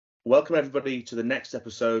Welcome everybody to the next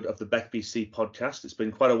episode of the BECBC podcast. It's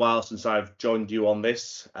been quite a while since I've joined you on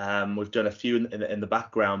this. We've done a few in the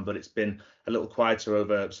background, but it's been a little quieter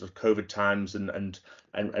over sort of COVID times and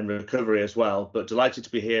recovery as well. But delighted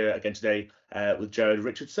to be here again today with Jared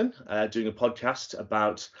Richardson, doing a podcast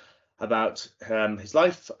about his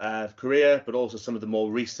life, career, but also some of the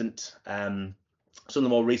more recent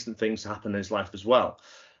things to happen in his life as well.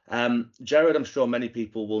 Jared, I'm sure many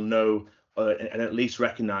people will know and at least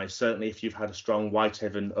recognise, certainly if you've had a strong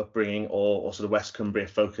Whitehaven upbringing or sort of West Cumbria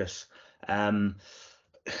focus. Jared,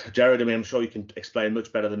 I mean, I'm sure you can explain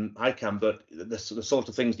much better than I can, but the sort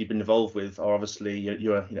of things you've been involved with are obviously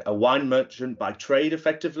you're a wine merchant by trade,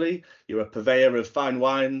 effectively. You're a purveyor of fine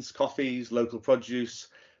wines, coffees, local produce,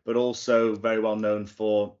 but also very well known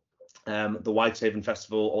for the Whitehaven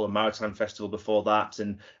Festival or the Maritime Festival before that,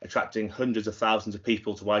 and attracting hundreds of thousands of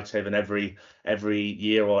people to Whitehaven every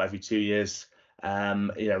year or every 2 years.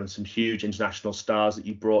 And some huge international stars that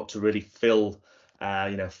you brought to really fill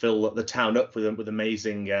the town up with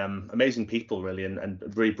amazing people, really, and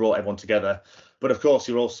really brought everyone together. But of course,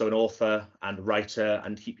 you're also an author and writer,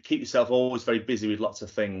 and keep yourself always very busy with lots of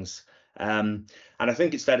things. And I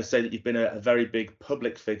think it's fair to say that you've been a very big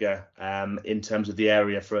public figure in terms of the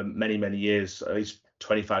area for many, many years, at least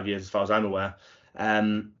 25 years, as far as I'm aware.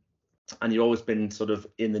 And you've always been sort of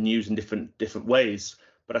in the news in different ways.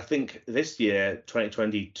 But I think this year,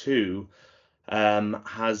 2022,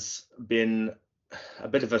 has been a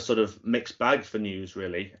bit of a sort of mixed bag for news,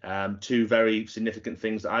 really. Two very significant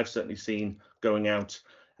things that I've certainly seen going out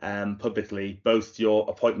publicly, both your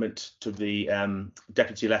appointment to the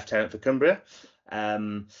Deputy Lieutenant for Cumbria,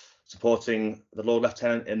 supporting the Lord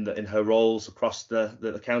Lieutenant in her roles across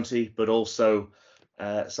the county, but also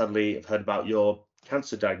sadly I've heard about your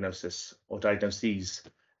cancer diagnosis or diagnoses.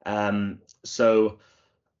 So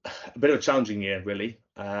a bit of a challenging year, really,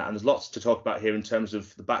 and there's lots to talk about here in terms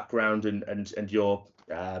of the background and your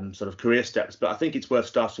sort of career steps. But I think it's worth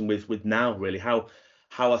starting with now, really. How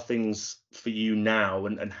are things for you now,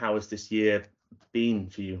 and how has this year been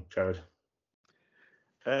for you, Jared?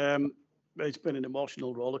 It's been an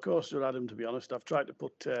emotional roller coaster, Adam, to be honest. I've tried to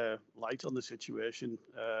put light on the situation.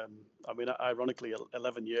 I mean, ironically,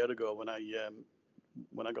 11 years ago, when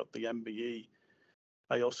I got the MBE,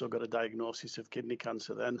 I also got a diagnosis of kidney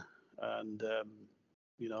cancer then. And,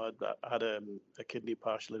 I had a kidney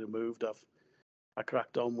partially removed. I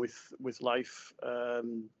cracked on with life,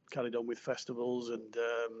 carried on with festivals, and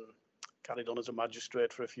carried on as a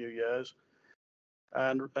magistrate for a few years.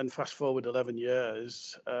 And fast forward 11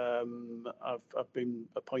 years, I've been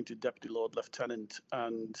appointed Deputy Lord Lieutenant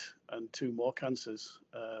and two more cancers.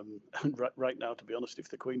 And right now, to be honest, if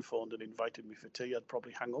the Queen phoned and invited me for tea, I'd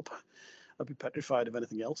probably hang up. I'd be petrified of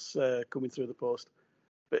anything else coming through the post.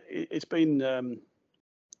 But it's been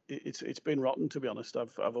rotten, to be honest.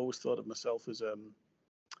 I've always thought of myself as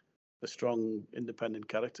a strong, independent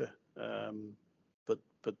character, but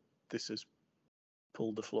this has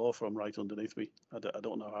pulled the floor from right underneath me. I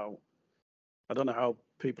don't know how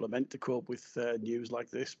people are meant to cope with news like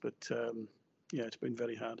this, but it's been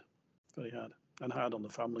very hard, and hard on the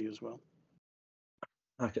family as well.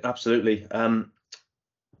 Absolutely.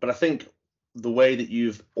 But I think the way that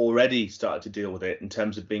you've already started to deal with it, in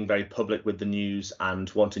terms of being very public with the news and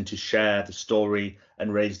wanting to share the story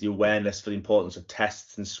and raise the awareness for the importance of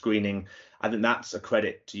tests and screening, I think that's a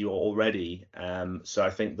credit to you already. So I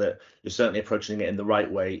think that you're certainly approaching it in the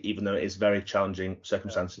right way, even though it is very challenging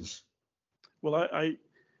circumstances. Well,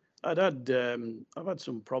 I've had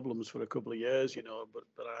some problems for a couple of years,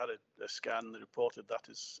 but I had a scan that reported that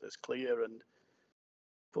as clear, and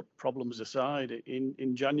put problems aside.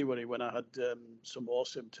 In January, when I had some more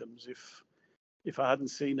symptoms, if I hadn't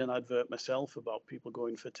seen an advert myself about people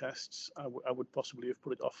going for tests, I would possibly have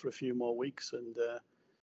put it off for a few more weeks. And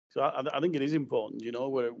so I think it is important,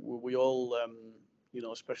 we all,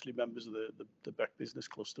 especially members of the Beck Business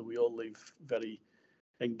Cluster, we all live very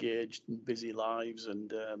engaged and busy lives,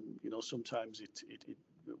 and sometimes it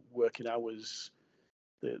working hours.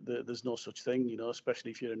 There's no such thing,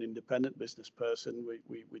 especially if you're an independent business person.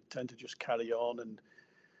 We tend to just carry on, and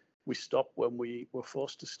we stop when we were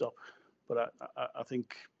forced to stop. But I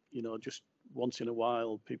think, just once in a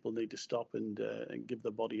while, people need to stop and give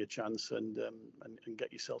the body a chance and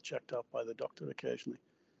get yourself checked out by the doctor occasionally.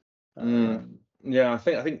 Yeah, I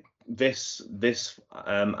think this as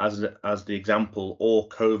the example, or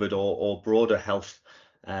COVID or broader health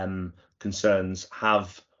concerns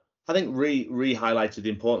have, I think, re-highlighted the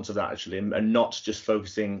importance of that, actually, and not just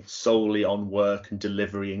focusing solely on work and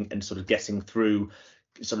delivery and sort of getting through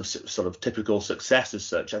sort of typical success as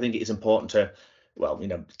such. I think it is important well,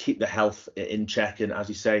 keep the health in check, and as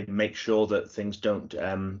you say, make sure that things don't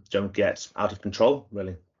get out of control,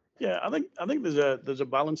 really. Yeah, I think there's a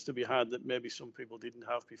balance to be had that maybe some people didn't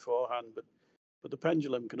have beforehand, but the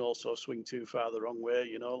pendulum can also swing too far the wrong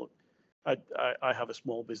way. I have a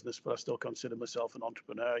small business, but I still consider myself an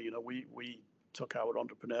entrepreneur. We took our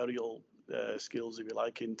entrepreneurial skills, if you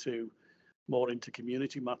like, more into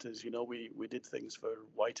community matters. We did things for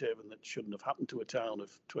Whitehaven that shouldn't have happened to a town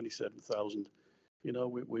of 27,000.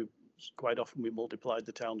 We quite often we multiplied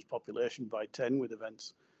the town's population by 10 with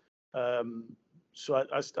events. So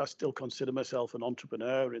I still consider myself an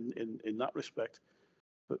entrepreneur in that respect.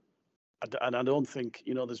 And I don't think,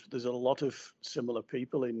 there's a lot of similar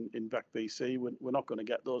people in back BC. We're not going to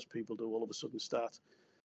get those people to all of a sudden start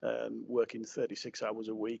working 36 hours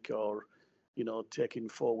a week, or taking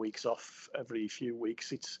 4 weeks off every few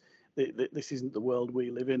weeks. This isn't the world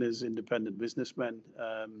we live in as independent businessmen.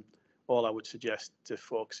 All I would suggest to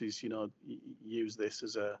folks is use this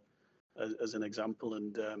as an example,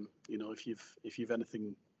 and if you've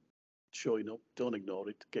anything showing up, don't ignore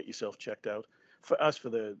it. Get yourself checked out. As for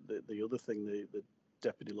the other thing, the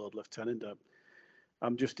Deputy Lord Lieutenant,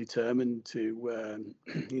 I'm just determined to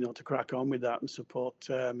to crack on with that and support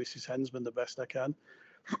Mrs. Hensman the best I can.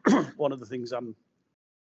 One of the things I'm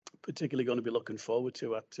particularly going to be looking forward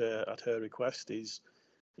to at her request is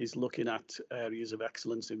looking at areas of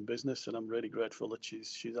excellence in business, and I'm really grateful that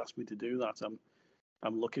she's asked me to do that.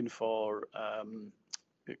 I'm looking for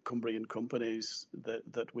Cumbrian companies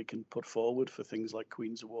that we can put forward for things like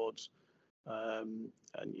Queen's Awards. And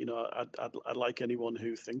I'd like anyone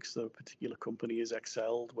who thinks that a particular company is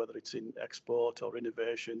excelled, whether it's in export or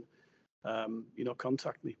innovation,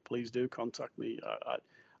 contact me. Please do contact me.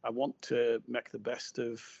 I want to make the best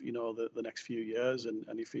of the next few years,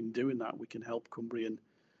 and if in doing that we can help Cumbrian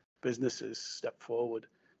businesses step forward,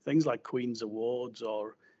 things like Queen's Awards,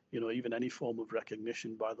 or even any form of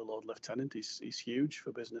recognition by the Lord Lieutenant is huge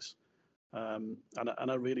for business. And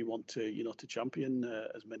I really want to to champion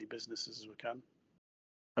as many businesses as we can.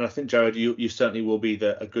 And I think, Jared, you certainly will be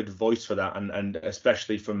a good voice for that, and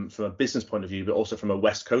especially from a business point of view, but also from a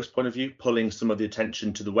West Coast point of view, pulling some of the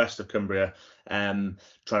attention to the west of Cumbria, trying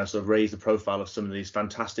to sort of raise the profile of some of these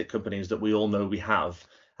fantastic companies that we all know we have.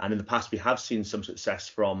 And in the past, we have seen some success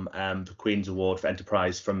from the Queen's Award for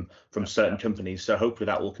Enterprise from certain companies. So hopefully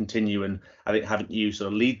that will continue. And I think having you sort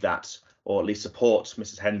of lead that, or at least support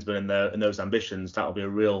Mrs. Hensman in those ambitions, that will be a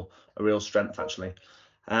real strength, actually.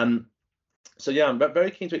 So yeah, I'm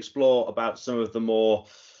very keen to explore about some of the more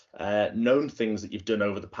known things that you've done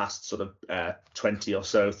over the past sort of 20 or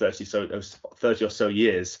so, 30 or so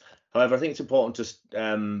years. However, I think it's important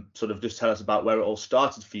to sort of just tell us about where it all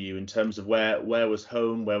started for you, in terms of where was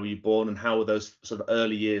home, where were you born, and how were those sort of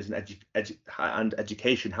early years and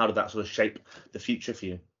education, how did that sort of shape the future for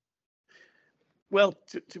you? Well,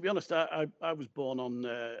 to be honest, I was born on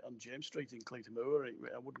James Street in Cleatormoor.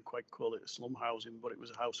 I wouldn't quite call it a slum housing, but it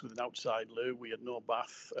was a house with an outside loo. We had no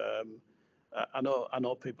bath. I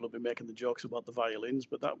know people have been making the jokes about the violins,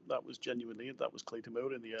 but that was genuinely it. That was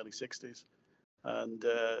Cleatormoor in the early 60s. And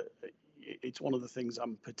it's one of the things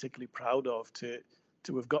I'm particularly proud of, to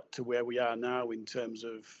have got to where we are now in terms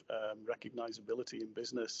of recognisability in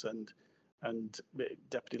business and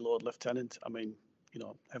Deputy Lord Lieutenant. I mean,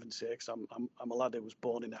 heaven's sakes, I'm a lad who was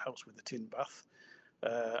born in a house with a tin bath.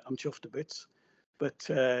 I'm chuffed to bits. But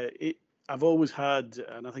I've always had,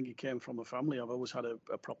 and I think it came from a family, I've always had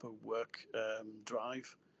a proper work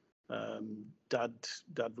drive. Dad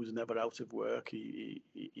was never out of work. He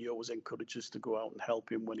always encouraged us to go out and help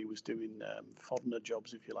him when he was doing foreigner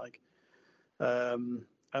jobs, if you like.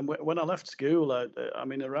 And when I left school, I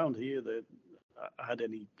mean, around here, I had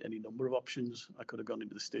any number of options. I could have gone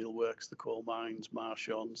into the steelworks, the coal mines,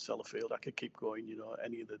 Marchon, Sellafield. I could keep going,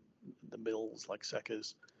 any of the mills like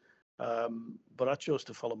Seckers. But I chose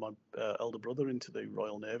to follow my elder brother into the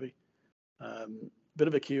Royal Navy. Bit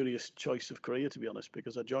of a curious choice of career, to be honest,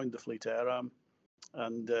 because I joined the Fleet Air Arm,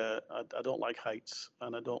 and I don't like heights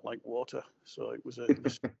and I don't like water. So it was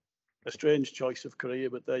a strange choice of career,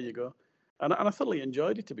 but there you go. And I thoroughly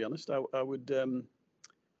enjoyed it, to be honest.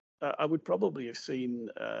 I would probably have seen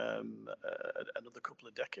another couple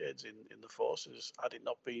of decades in the forces had it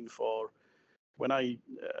not been for when I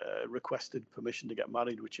requested permission to get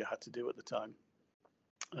married, which you had to do at the time.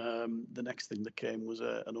 The next thing that came was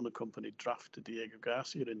an unaccompanied draft to Diego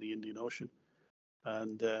Garcia in the Indian Ocean,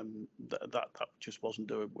 and that just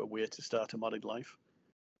wasn't a way to start a married life.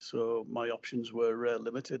 So my options were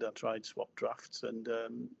limited. I tried swap drafts, and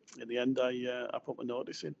in the end, I put my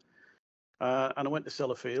notice in. And I went to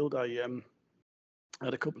Sellafield. I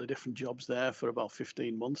had a couple of different jobs there for about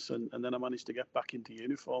 15 months, and then I managed to get back into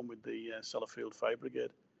uniform with the Sellafield Fire Brigade.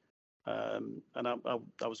 And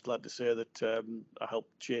I was glad to say that I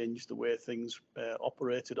helped change the way things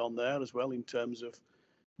operated on there as well, in terms of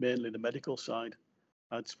mainly the medical side.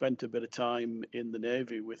 I'd spent a bit of time in the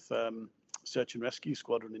Navy with Search and Rescue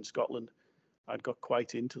Squadron in Scotland. I'd got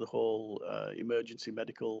quite into the whole emergency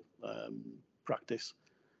medical practice.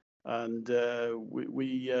 And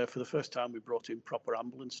we for the first time, we brought in proper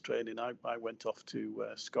ambulance training. I went off to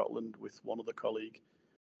Scotland with one other colleague,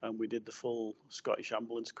 and we did the full Scottish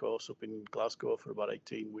ambulance course up in Glasgow for about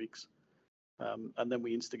 18 weeks. And then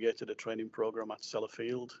we instigated a training program at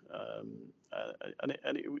Sellafield, and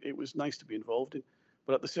it was nice to be involved in.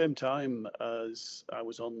 But at the same time as I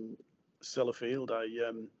was on Sellafield,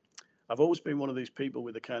 I've always been one of these people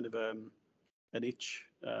with a kind of an itch.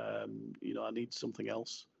 I need something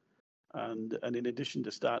else. And in addition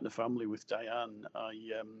to starting a family with Diane,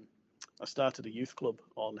 I started a youth club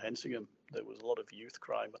on Hensingham. There was a lot of youth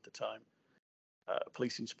crime at the time. A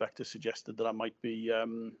police inspector suggested that I might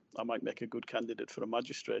make a good candidate for a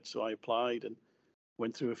magistrate. So I applied and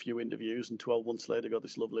went through a few interviews, and 12 months later got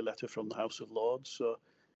this lovely letter from the House of Lords. So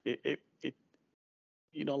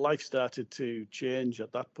life started to change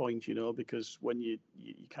at that point, because when you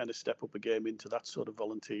kind of step up a game into that sort of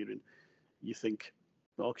volunteering, you think,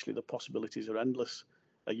 actually, the possibilities are endless.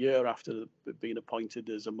 A year after being appointed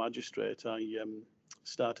as a magistrate, I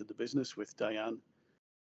started the business with Diane.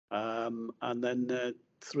 And then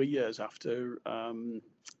 3 years after,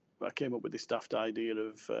 I came up with this daft idea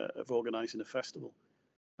of organising a festival.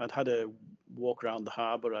 I'd had a walk around the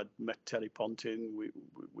harbour. I'd met Terry Ponting.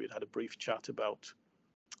 We'd had a brief chat about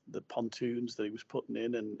the pontoons that he was putting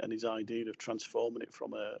in, and his idea of transforming it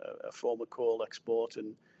from a former coal export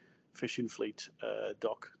and fishing fleet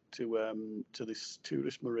dock to this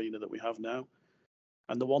tourist marina that we have now.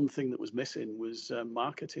 And the one thing that was missing was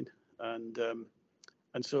marketing,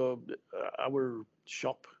 and so our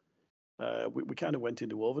shop, we kind of went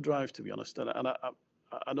into overdrive, to be honest. And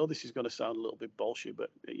I know this is going to sound a little bit bolshy, but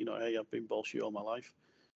hey, I've been bolshy all my life.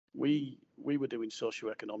 We were doing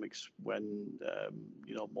socioeconomics when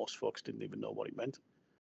most folks didn't even know what it meant,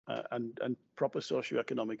 and proper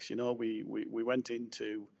socioeconomics. We went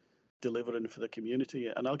into delivering for the community.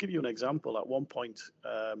 And I'll give you an example. At one point,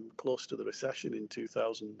 close to the recession in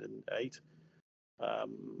 2008,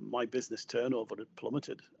 my business turnover had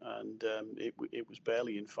plummeted, and it was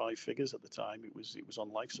barely in 5 figures at the time. It was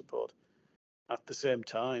on life support. At the same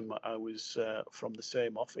time, I was from the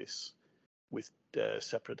same office with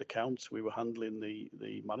separate accounts. We were handling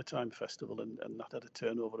the Maritime Festival, and that had a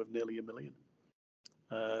turnover of nearly $1 million.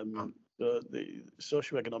 The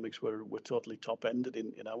socioeconomics were totally top-ended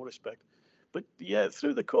in our respect. But yeah,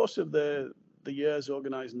 through the course of the years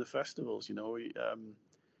organising the festivals,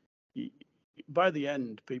 by the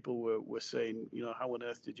end, people were saying, how on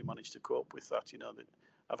earth did you manage to cope with that? That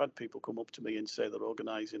I've had people come up to me and say they're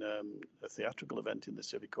organising a theatrical event in the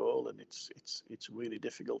Civic Hall, and it's really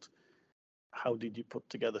difficult. How did you put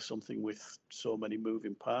together something with so many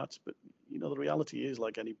moving parts? But the reality is,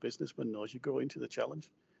 like any businessman knows, you go into the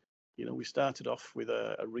challenge. We started off with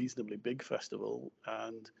a reasonably big festival,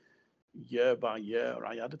 and year by year,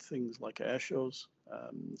 I added things like air shows,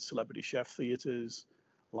 celebrity chef theatres,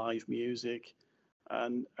 live music,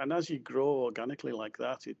 and as you grow organically like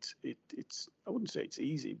that, it's I wouldn't say it's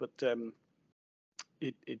easy, but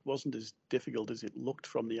it wasn't as difficult as it looked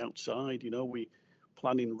from the outside.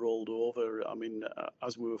 Planning rolled over. I mean,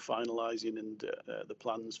 as we were finalising and the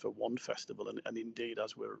plans for one festival, and indeed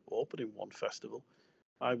as we're opening one festival,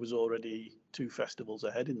 I was already 2 festivals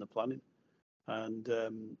ahead in the planning, and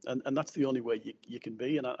that's the only way you can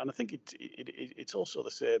be. And I think it's also the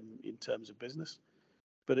same in terms of business.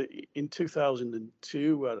 But in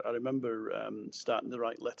 2002, I remember starting to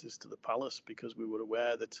write letters to the palace, because we were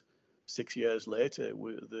aware that 6 years later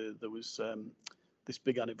there was this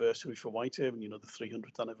big anniversary for Whitehaven, the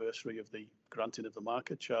 300th anniversary of the granting of the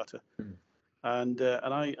market charter. And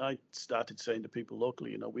I started saying to people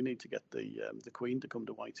locally, we need to get the Queen to come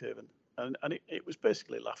to Whitehaven, and it was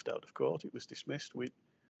basically laughed out of court. It was dismissed.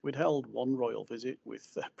 We'd held one royal visit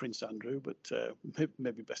with Prince Andrew, but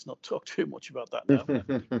maybe best not talk too much about that now.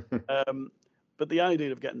 But the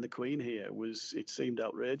idea of getting the Queen here it seemed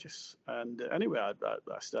outrageous. And anyway, I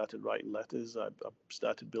started writing letters. I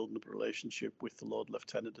started building up a relationship with the Lord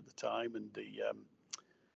Lieutenant at the time, and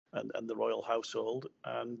the royal household.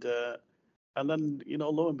 And then,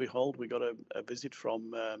 lo and behold, we got a visit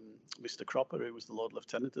from Mr. Cropper, who was the Lord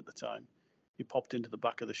Lieutenant at the time. He popped into the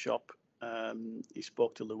back of the shop. He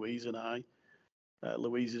spoke to Louise and I.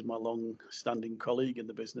 Louise is my long-standing colleague in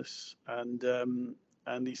the business, and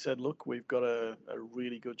and he said, look, we've got a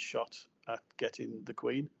really good shot at getting the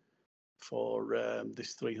Queen for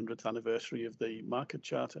this 300th anniversary of the market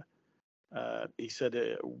charter. He said,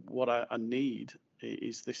 what I need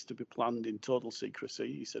is this to be planned in total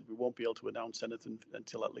secrecy. He said, we won't be able to announce anything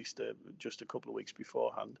until at least just a couple of weeks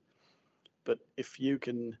beforehand. But if you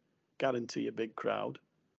can guarantee a big crowd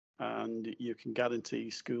and you can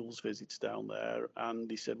guarantee schools visits down there, and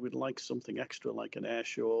he said, we'd like something extra like an air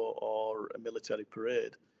show or a military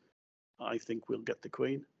parade, I think we'll get the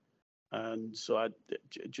Queen. And so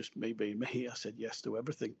just me being me, I said yes to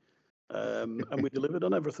everything. And we delivered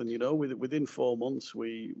on everything, you know. Within 4 months,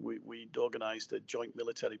 we'd organised a joint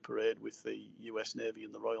military parade with the US Navy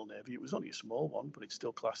and the Royal Navy. It was only a small one, but it's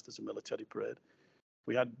still classed as a military parade.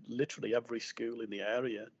 We had literally every school in the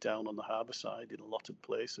area down on the harbour side in a lot of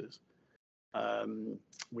places.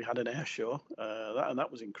 We had an air show, and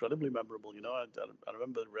that was incredibly memorable. You know, I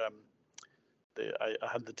remember I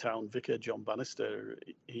had the town vicar, John Bannister.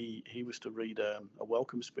 He was to read a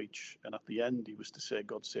welcome speech, and at the end he was to say,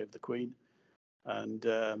 "God save the Queen." And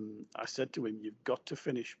I said to him, "You've got to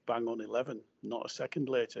finish bang on 11, not a second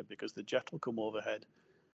later, because the jet will come overhead."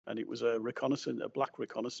 And it was a black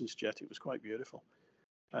reconnaissance jet. It was quite beautiful.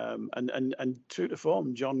 And true to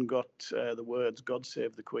form, John got the words "God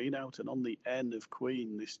save the Queen" out, and on the N of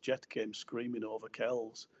Queen, this jet came screaming over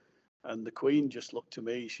Kells. And the Queen just looked to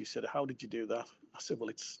me. She said, "How did you do that?" I said, "Well,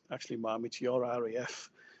 it's actually, Mum, it's your RAF."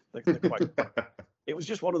 They're quite. It was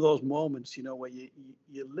just one of those moments, you know, where you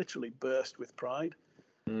literally burst with pride.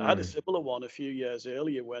 I had a similar one a few years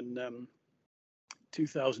earlier when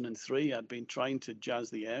 2003, I'd been trying to jazz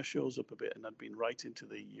the air shows up a bit, and I'd been writing to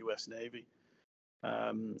the US Navy,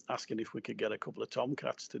 asking if we could get a couple of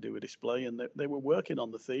Tomcats to do a display, and they were working on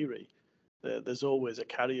the theory. There's always a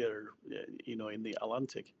carrier, you know, in the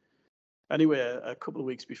Atlantic. Anyway, a couple of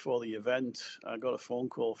weeks before the event, I got a phone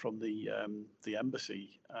call from the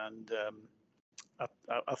embassy, and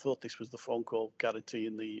I thought this was the phone call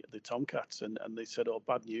guaranteeing the Tomcats, and they said, "Oh,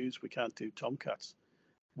 bad news, we can't do Tomcats.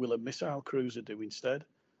 Will a missile cruiser do instead?"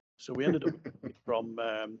 So we ended up from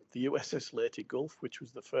the USS Leyte Gulf, which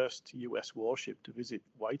was the first US warship to visit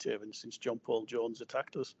Whitehaven since John Paul Jones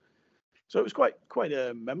attacked us. So it was quite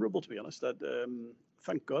memorable, to be honest.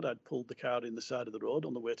 Thank God I'd pulled the car in the side of the road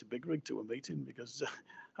on the way to Big Rig to a meeting, because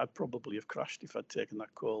I'd probably have crashed if I'd taken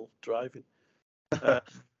that call driving.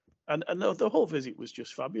 And the whole visit was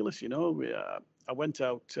just fabulous. You know, I went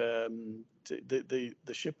out. The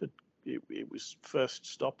ship it was first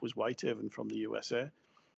stop was Whitehaven from the USA.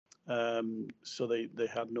 So they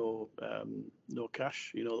had no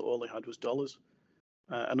cash. You know, all they had was dollars.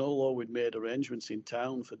 And although we'd made arrangements in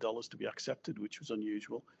town for dollars to be accepted, which was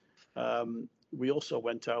unusual, we also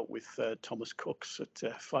went out with Thomas Cook's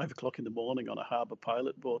at 5 o'clock in the morning on a harbour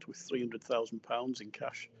pilot boat with £300,000 in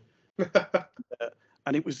cash.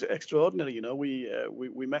 And it was extraordinary. You know,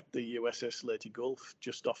 we met the USS Leyte Gulf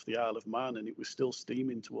just off the Isle of Man, and it was still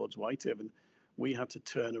steaming towards Whitehaven. We had to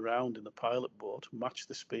turn around in the pilot boat, match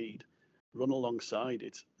the speed, run alongside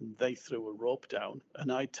it, and they threw a rope down, and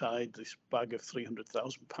I tied this bag of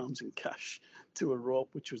 £300,000 in cash to a rope,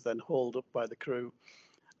 which was then hauled up by the crew.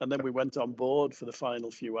 And then we went on board for the final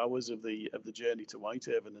few hours of the journey to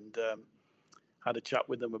Whitehaven, and had a chat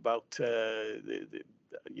with them about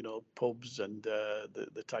you know, pubs and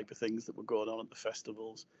the type of things that were going on at the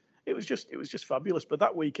festivals. It was just fabulous. But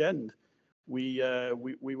that weekend, we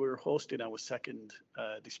were hosting our second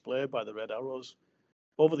display by the Red Arrows.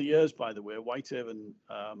 Over the years, by the way, Whitehaven,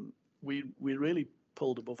 we really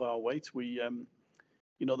pulled above our weight.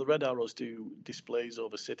 You know, the Red Arrows do displays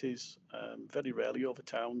over cities, very rarely over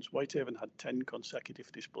towns. Whitehaven had 10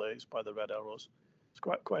 consecutive displays by the Red Arrows. It's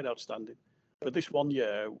quite outstanding. But this one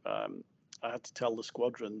year, I had to tell the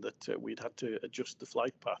squadron that we'd had to adjust the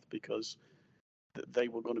flight path, because they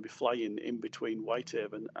were going to be flying in between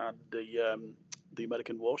Whitehaven and the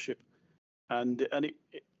American warship, and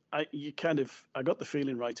I got the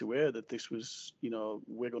feeling right away that this was, you know,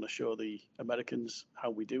 we're going to show the Americans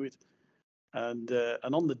how we do it. And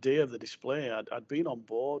on the day of the display, I'd been on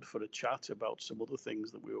board for a chat about some other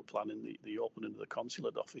things that we were planning, the opening of the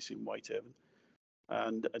consulate office in Whitehaven.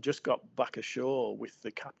 And I just got back ashore with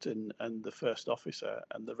the captain and the first officer,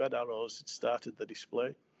 and the Red Arrows had started the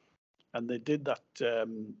display. And they did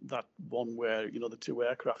that one where, you know, the two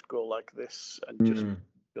aircraft go like this and just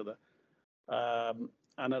each other.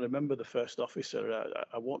 And I remember the first officer,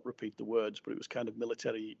 I won't repeat the words, but it was kind of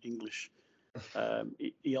military English.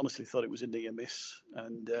 He honestly thought it was a near miss,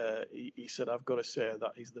 and he said, "I've got to say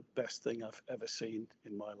that is the best thing I've ever seen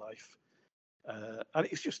in my life." And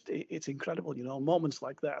it's incredible, you know, moments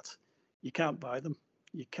like that. You can't buy them.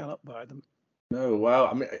 You cannot buy them. No, wow.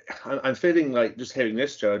 I mean, I'm feeling like just hearing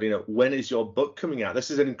this, Joe. When is your book coming out? This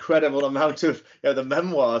is an incredible amount of, the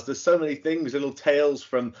memoirs. There's so many things, little tales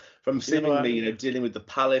from You know, seemingly, dealing with the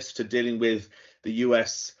palace to dealing with the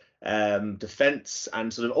U.S. Defense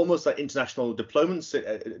and sort of almost like international diplomacy,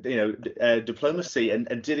 diplomacy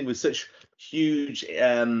and dealing with such huge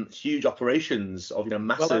operations of, well,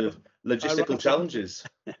 massive logistical ironically, challenges.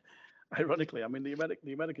 ironically, I mean, the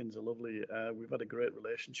Americans are lovely. We've had a great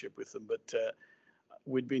relationship with them, but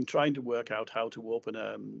we'd been trying to work out how to open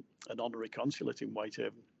an honorary consulate in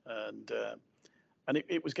Whitehaven, and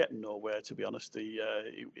it was getting nowhere, to be honest.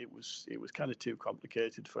 It was kind of too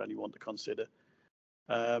complicated for anyone to consider.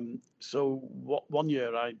 So one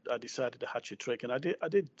year I decided to hatch a trick, and I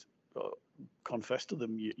did confess to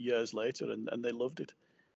them years later, and they loved it.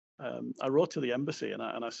 I wrote to the embassy and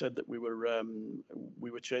I said that we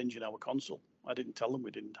were changing our consul. I didn't tell them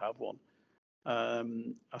we didn't have one.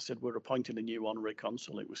 I said we're appointing a new honorary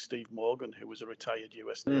consul. It was Steve Morgan, who was a retired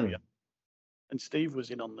U.S. Navy, and Steve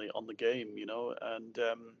was in on the game,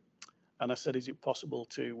 and I said, is it possible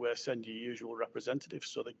to send your usual representatives?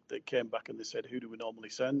 So they came back and they said, who do we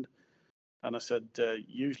normally send? And I said,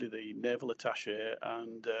 usually the naval attaché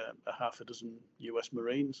and a half a dozen U.S.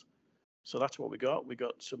 Marines. So that's what we got. We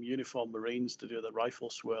got some uniformed Marines to do the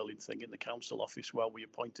rifle swirling thing in the council office while we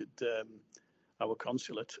appointed our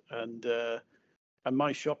consulate, and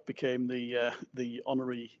my shop became the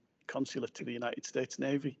honorary consulate to the United States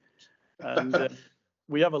Navy, and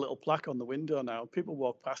we have a little plaque on the window now. People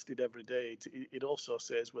walk past it every day. It also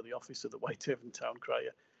says we're the office of the Whitehaven Town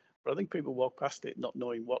Crier, but I think people walk past it not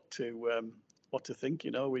knowing what to think.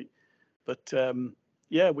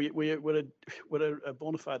 Yeah, we're a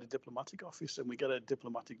bona fide diplomatic office, and we get a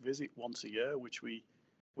diplomatic visit once a year, which we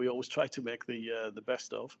always try to make the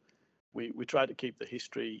best of. We try to keep the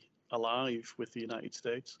history alive with the United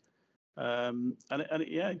States, and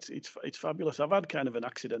yeah, it's fabulous. I've had kind of an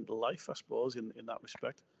accidental life, I suppose, in that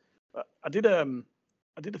respect. I did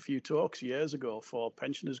a few talks years ago for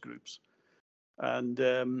pensioners groups, and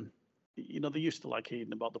they used to like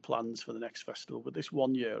hearing about the plans for the next festival, but this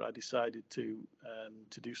one year I decided to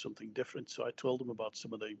do something different. So I told them about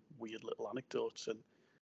some of the weird little anecdotes and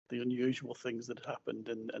the unusual things that had happened,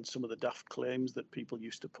 and some of the daft claims that people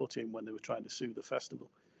used to put in when they were trying to sue the festival.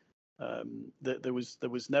 There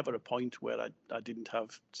was never a point where I didn't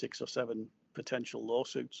have 6 or 7 potential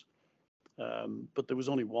lawsuits, but there was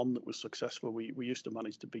only one that was successful. We used to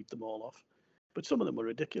manage to beat them all off, but some of them were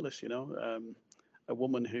ridiculous. A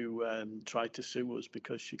woman who tried to sue us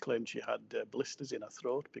because she claimed she had blisters in her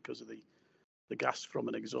throat because of the gas from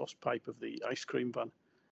an exhaust pipe of the ice cream van.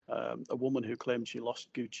 A woman who claimed she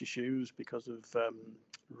lost Gucci shoes because of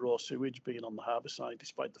raw sewage being on the harbour side,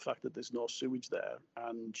 despite the fact that there's no sewage there.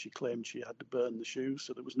 And she claimed she had to burn the shoes,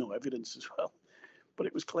 so there was no evidence as well. But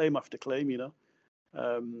it was claim after claim,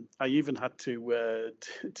 I even had to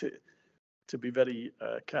be very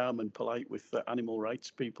calm and polite with animal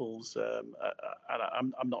rights peoples.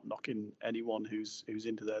 I'm not knocking anyone who's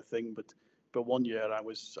into their thing, but one year I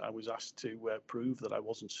was asked to prove that I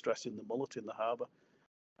wasn't stressing the mullet in the harbour,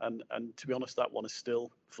 and to be honest, that one is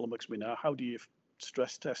still flummoxed me now. How do you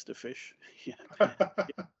stress test a fish?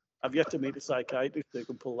 I've yet to meet a psychiatrist who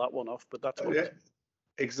can pull that one off, but that's what. Yeah,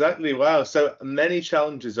 exactly. Wow. So many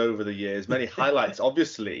challenges over the years, many highlights,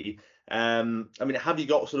 obviously. I mean, have you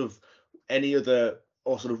got sort of any other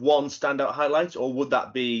or sort of one standout highlight, or would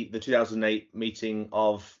that be the 2008 meeting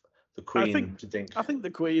of the Queen? I think the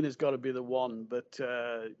Queen has got to be the one, but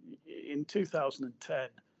in 2010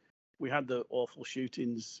 we had the awful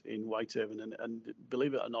shootings in Whitehaven, and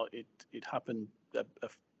believe it or not, it happened a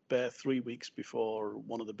bare 3 weeks before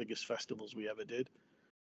one of the biggest festivals we ever did,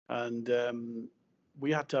 and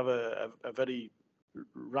we had to have a very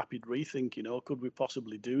rapid rethink. Could we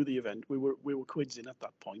possibly do the event? We were quids in at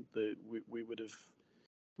that point. We would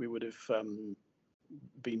have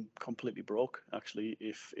been completely broke actually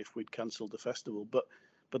if we'd cancelled the festival.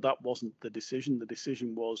 But that wasn't the decision. The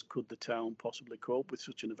decision was, could the town possibly cope with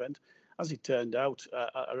such an event? As it turned out,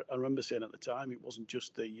 I remember saying at the time, it wasn't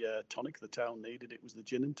just the tonic the town needed; it was the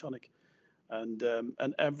gin and tonic, and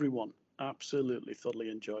everyone absolutely thoroughly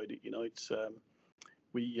enjoyed it. It's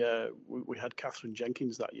we had Catherine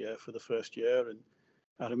Jenkins that year for the first year, and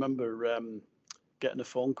I remember getting a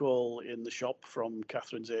phone call in the shop from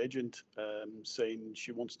Catherine's agent saying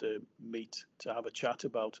she wants to meet to have a chat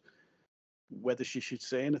about whether she should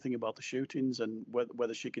say anything about the shootings and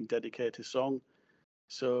whether she can dedicate a song.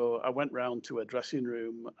 So I went round to her dressing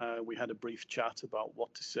room. We had a brief chat about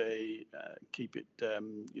what to say, keep it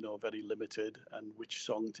very limited, and which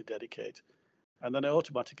song to dedicate. And then I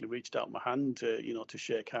automatically reached out my hand to, to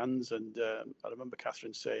shake hands. And I remember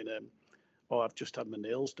Catherine saying, "Oh, I've just had my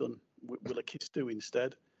nails done. Will a kiss do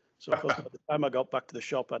instead?" So of course, by the time I got back to the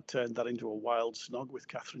shop, I'd turned that into a wild snog with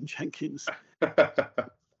Catherine Jenkins.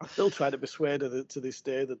 I still try to persuade her to this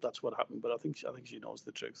day that that's what happened, but I think she knows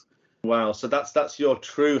the truth. Wow, so that's your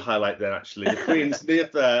true highlight then, actually. The Queen's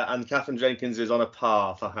Theatre and Catherine Jenkins is on a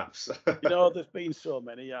par, perhaps. There's been so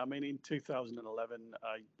many. I mean, in 2011,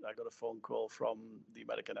 I got a phone call from the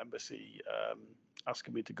American Embassy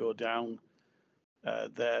asking me to go down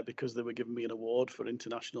there because they were giving me an award for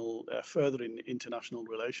furthering international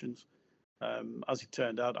relations. As it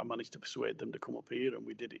turned out, I managed to persuade them to come up here, and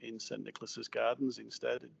we did it in St Nicholas's Gardens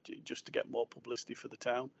instead, just to get more publicity for the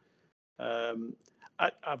town.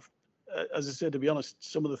 I've as I said, to be honest,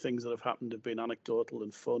 some of the things that have happened have been anecdotal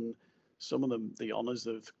and fun. Some of them, the honours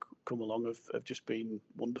that have come along, have just been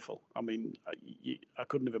wonderful. I mean, I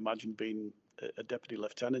couldn't have imagined being a deputy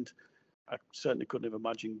lieutenant. I certainly couldn't have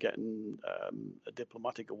imagined getting a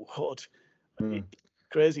diplomatic award.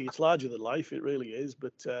 Crazy. It's larger than life. It really is.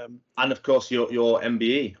 But and of course, your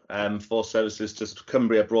MBE for services to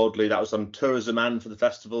Cumbria broadly. That was on tourism and for the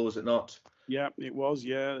festival, was it not? Yeah, it was.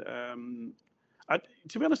 Yeah.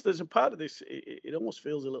 To be honest, there's a part of this. It almost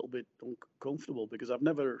feels a little bit uncomfortable because I've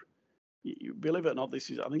never. You believe it or not,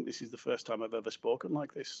 I think this is the first time I've ever spoken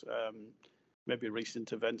like this. Maybe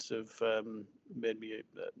recent events have made me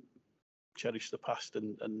cherish the past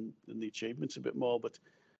and the achievements a bit more. But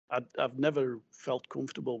I've never felt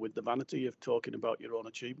comfortable with the vanity of talking about your own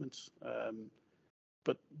achievements.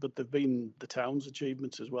 But they've been the town's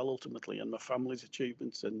achievements as well, ultimately, and my family's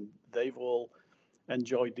achievements, and they've all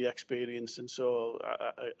enjoyed the experience. And so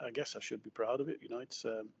I guess I should be proud of it. It's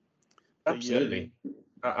absolutely.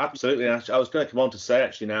 Absolutely. I was going to come on to say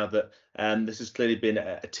actually now that this has clearly been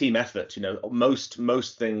a team effort. Most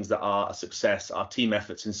things that are a success are team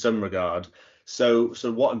efforts in some regard. So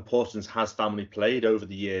what importance has family played over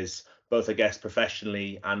the years, both I guess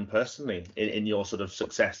professionally and personally, in your sort of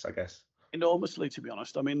success, I guess? Enormously, to be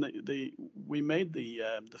honest. I mean, we made the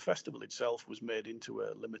festival itself was made into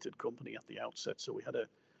a limited company at the outset, so we had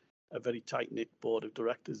a very tight knit board of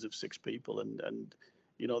directors of 6 people, and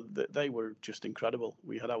they were just incredible.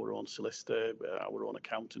 We had our own solicitor, our own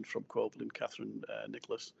accountant from Copeland, Catherine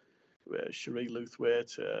Nicholas, Cherie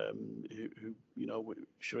Luthwaite, who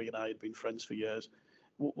Cherie and I had been friends for years.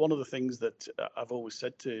 One of the things that I've always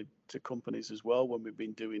said to companies as well when we've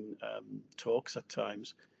been doing talks at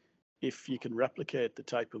times, if you can replicate the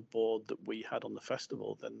type of board that we had on the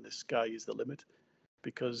festival, then the sky is the limit,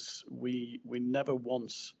 because we never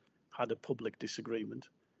once had a public disagreement.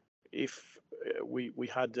 If we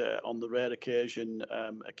had on the rare occasion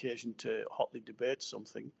to hotly debate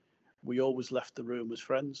something, we always left the room as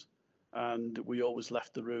friends, and we always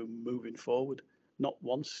left the room moving forward. Not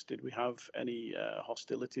once did we have any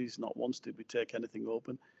hostilities. Not once did we take anything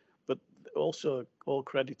open. But also, all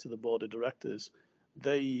credit to the board of directors.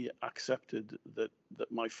 They accepted that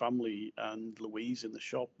my family and Louise in the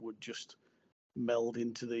shop would just meld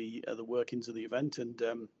into the workings of the event, and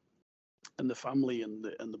the family and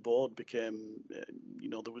the board became,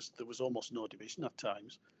 there was almost no division at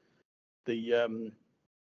times. The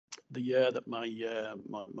year that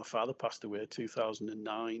my father passed away,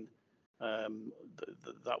 2009,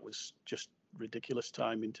 that was just ridiculous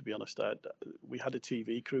timing, to be honest. We had a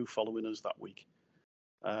TV crew following us that week.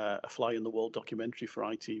 A fly in the wall documentary for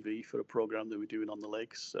ITV for a program they were doing on the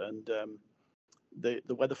lakes, and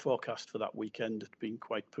the weather forecast for that weekend had been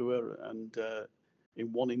quite poor. And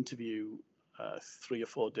in one interview, 3 or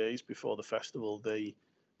 4 days before the festival, they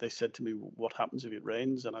said to me, "What happens if it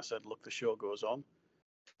rains?" And I said, "Look, the show goes on."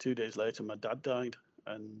 2 days later, my dad died,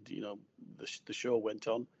 and the show went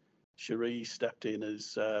on. Cherie stepped in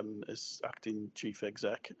as acting chief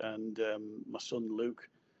exec, and my son Luke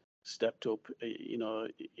stepped up. He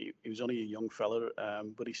was only a young fella,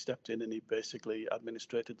 but he stepped in and he basically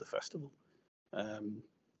administrated the festival. The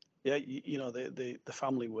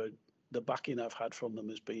family the backing I've had from them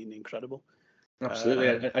has been incredible.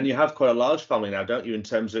 Absolutely, and you have quite a large family now, don't you? In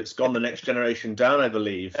terms of it's gone the next generation down, I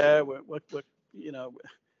believe. We're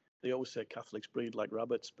they always say Catholics breed like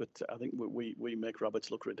rabbits, but I think we make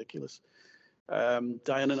rabbits look ridiculous.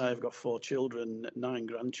 Diane and I have got 4 children, 9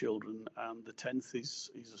 grandchildren, and the 10th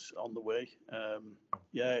is on the way.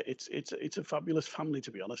 It's a fabulous family,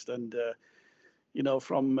 to be honest. And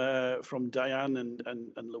from Diane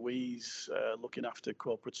and Louise looking after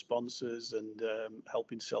corporate sponsors and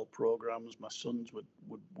helping sell programs. My sons would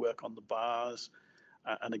work on the bars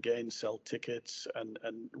and again sell tickets,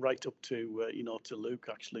 and right up to to Luke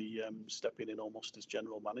actually stepping in almost as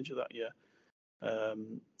general manager that year.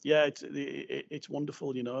 Yeah, it's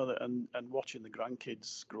wonderful, you know, and watching the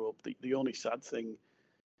grandkids grow up. The only sad thing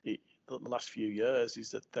the last few years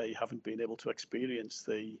is that they haven't been able to experience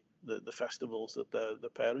the festivals that the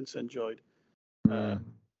parents enjoyed. Uh, Mm.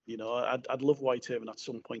 you know, I'd love Whitehaven at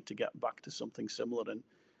some point to get back to something similar, and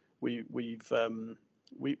we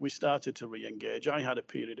started to re-engage. I had a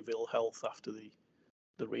period of ill health after the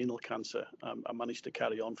renal cancer. I managed to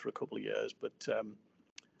carry on for a couple of years, but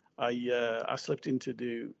I slipped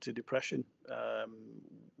into depression,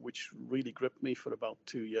 which really gripped me for about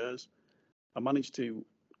 2 years. I managed to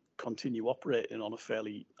continue operating on a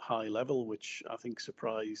fairly high level, which I think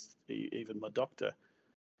surprised even my doctor.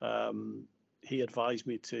 Um, he advised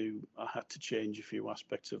me I had to change a few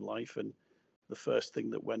aspects of life, and the first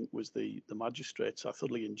thing that went was the magistrates. I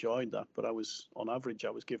thoroughly enjoyed that, but on average,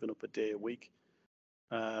 I was giving up a day a week.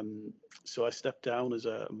 Um, so I stepped down as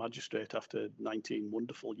a magistrate after 19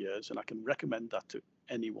 wonderful years, and I can recommend that to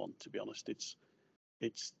anyone. To be honest, it's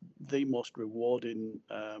the most rewarding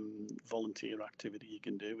volunteer activity you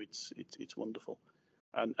can do. It's wonderful,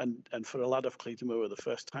 and for a lad of Cleatamore, the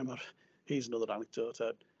first time here's another anecdote.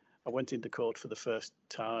 I went into court for the first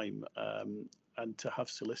time, and to have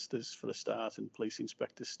solicitors for a start and police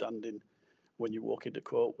inspectors standing when you walk into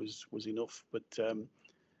court was enough. But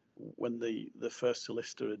when the first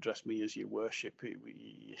solicitor addressed me as your worship,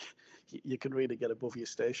 you can really get above your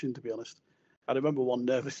station, to be honest. I remember one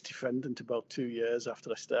nervous defendant about 2 years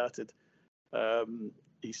after I started.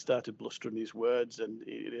 He started blustering his words, and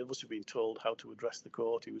he must have been told how to address the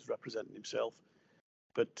court. He was representing himself,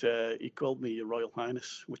 but he called me Your Royal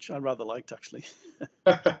Highness, which I rather liked, actually.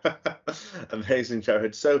 Amazing,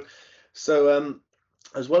 Jared. So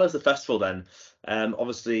as well as the festival, then,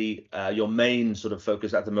 obviously, your main sort of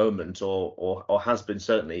focus at the moment, or has been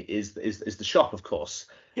certainly, is the shop, of course.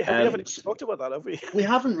 Yeah, we haven't even talked about that, have we? We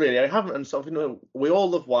haven't really. I haven't, and so we all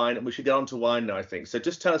love wine, and we should get on to wine now, I think. So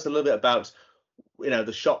just tell us a little bit about,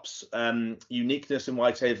 the shop's uniqueness in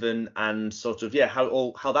Whitehaven, and sort of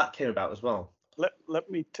how that came about as well. Let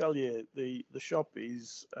me tell you, the shop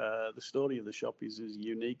is the story of the shop is as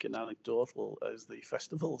unique and anecdotal as the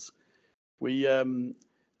festivals. We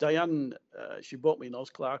Diane, she bought me an Oz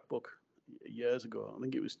Clarke book years ago. I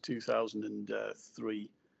think it was 2003,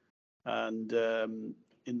 and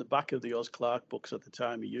in the back of the Oz Clarke books at the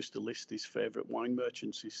time, he used to list his favourite wine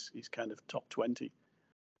merchants, his kind of top 20,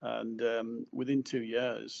 and within 2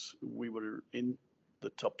 years, we were in the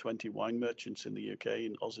top 20 wine merchants in the UK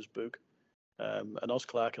in Oz's book. And Oz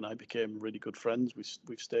Clarke and I became really good friends.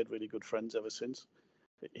 We've stayed really good friends ever since.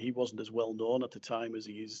 He wasn't as well known at the time as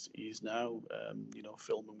he is now,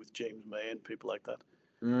 filming with James May and people like that.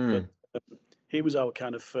 But he was our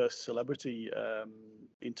kind of first celebrity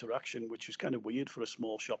interaction, which was kind of weird for a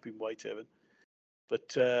small shop in Whitehaven.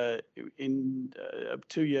 But in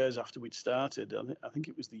 2 years after we'd started, I think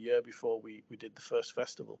it was the year before we did the first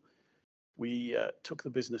festival, we took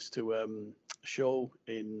the business to a show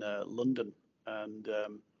in London, and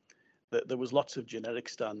there was lots of generic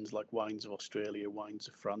stands like Wines of Australia, Wines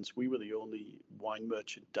of France. We were the only wine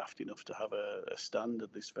merchant daft enough to have a stand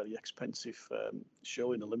at this very expensive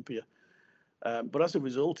show in Olympia. But as a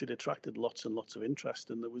result, it attracted lots and lots of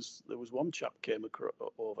interest. And there was one chap came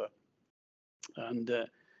over, and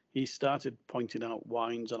he started pointing out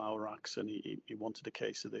wines on our racks, and he wanted a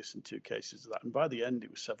case of this and 2 cases of that. And by the end,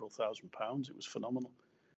 it was several £1,000s. It was phenomenal.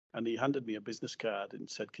 And he handed me a business card and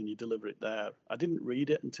said, "Can you deliver it there?" I didn't read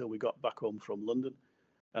it until we got back home from London,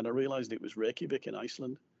 and I realised it was Reykjavik in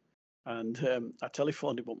Iceland. And I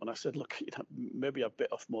telephoned him up and I said, "Look, maybe I've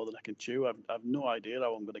bit off more than I can chew. I've no idea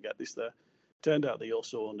how I'm going to get this there." Turned out they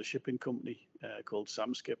also owned a shipping company called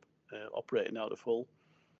Samskip, operating out of Hull.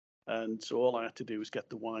 And so all I had to do was get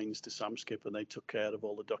the wines to Samskip, and they took care of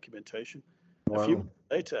all the documentation. Wow. A few months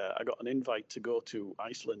later, I got an invite to go to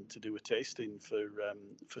Iceland to do a tasting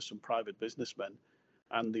for some private businessmen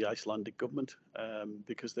and the Icelandic government,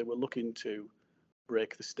 because they were looking to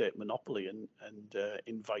break the state monopoly and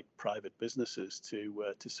invite private businesses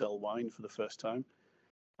to sell wine for the first time.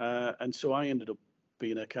 And so I ended up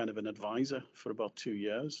being a kind of an advisor for about 2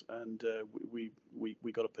 years, and we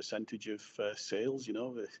got a percentage of sales.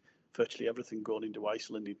 Virtually everything going into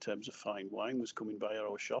Iceland in terms of fine wine was coming by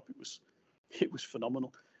our shop. It was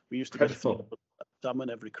phenomenal. We used to get a salmon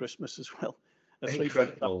every Christmas as well.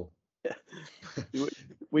 Incredible. Yeah.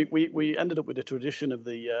 we ended up with a tradition of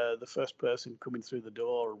the first person coming through the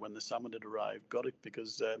door when the salmon had arrived got it,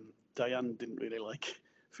 because Diane didn't really like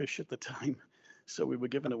fish at the time. So we were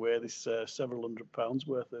giving away this several £100s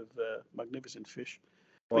worth of magnificent fish.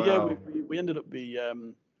 But wow. yeah, we ended up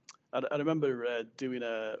I remember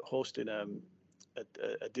hosting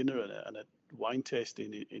a dinner and a wine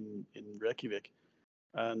tasting in Reykjavik,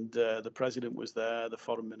 and the president was there, the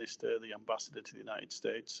foreign minister, the ambassador to the United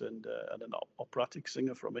States, and an operatic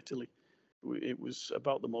singer from Italy. It was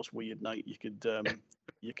about the most weird night you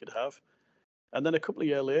could have. And then a couple of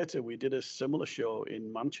years later, we did a similar show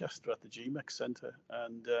in Manchester at the GMEX Centre,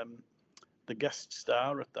 and the guest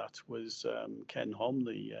star at that was Ken Hom,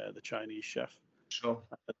 the Chinese chef. Sure.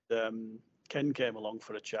 And, Ken came along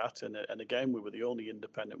for a chat, and again we were the only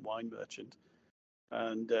independent wine merchant.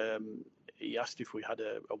 And he asked if we had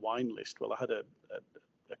a wine list. Well, I had a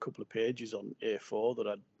couple of pages on A4 that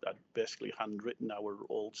I'd basically handwritten our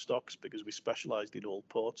old stocks, because we specialised in old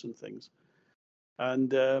ports and things.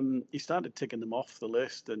 And he started ticking them off the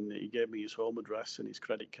list, and he gave me his home address and his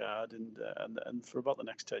credit card. And for about the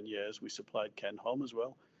next 10 years, we supplied Ken Hom as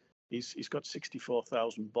well. He's got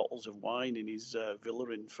 64,000 bottles of wine in his villa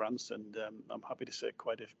in France, and I'm happy to say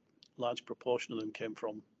quite a large proportion of them came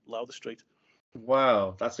from Lowther Street.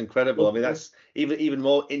 Wow, that's incredible. I mean, that's even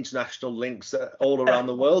more international links all around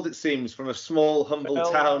the world, it seems, from a small, humble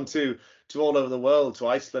town to all over the world, to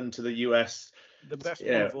Iceland, to the US. The best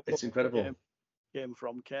one of all, it's incredible. Came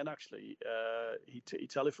from Ken, actually. He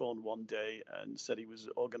telephoned one day and said he was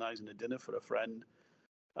organising a dinner for a friend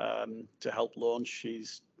to help launch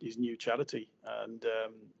his new charity. And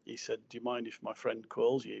he said, "Do you mind if my friend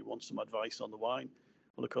calls you? He wants some advice on the wine."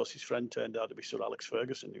 Well, of course, his friend turned out to be Sir Alex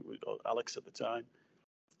Ferguson, who was Alex at the time.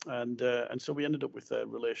 And so we ended up with a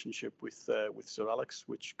relationship with Sir Alex,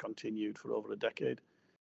 which continued for over a decade.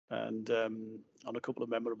 And on a couple of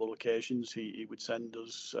memorable occasions, he would send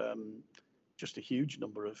us just a huge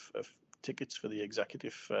number of tickets for the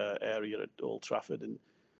executive area at Old Trafford. And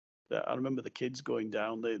I remember the kids going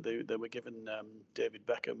down. They were given David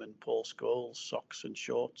Beckham and Paul Scholes socks and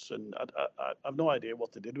shorts, and I've no idea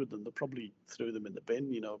what they did with them. They probably threw them in the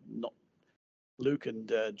bin. Not Luke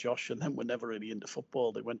and Josh and them were never really into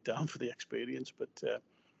football. They went down for the experience, but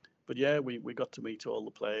yeah, we got to meet all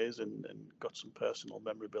the players and got some personal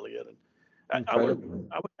memorabilia, and our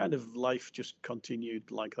kind of life just continued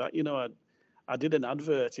like that. I did an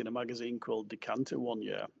advert in a magazine called Decanter one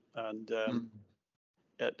year, and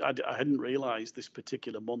I hadn't realised this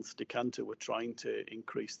particular month Decanter were trying to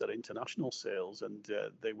increase their international sales, and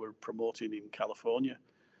they were promoting in California.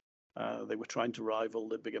 They were trying to rival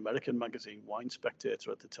the big American magazine Wine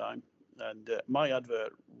Spectator at the time. And my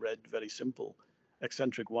advert read very simple: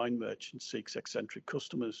 eccentric wine merchant seeks eccentric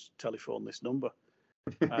customers, telephone this number.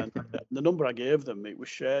 And the number I gave them, it was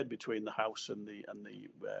shared between the house and the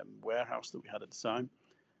warehouse that we had at the time.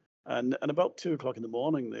 And about 2 o'clock in the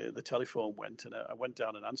morning, the telephone went, and I went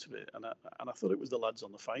down and answered it, and I thought it was the lads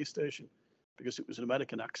on the fire station, because it was an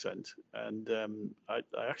American accent, and I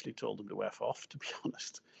actually told them to F off, to be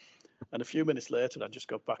honest. And a few minutes later, I just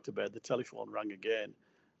got back to bed. The telephone rang again,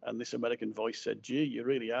 and this American voice said, "Gee, you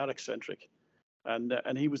really are eccentric."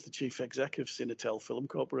 And he was the chief exec of Cinetel Film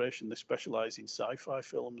Corporation. They specialise in sci-fi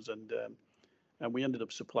films, and we ended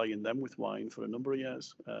up supplying them with wine for a number of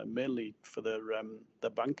years, mainly for their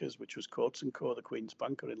bankers, which was Coates & Co, the Queen's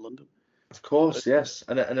banker in London. Of course, yes,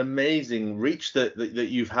 and an amazing reach that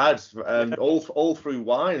you've had, all through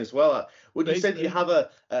wine as well. Would you say that you have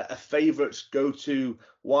a favourite go-to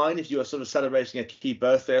wine if you are sort of celebrating a key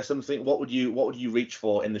birthday or something? What would you reach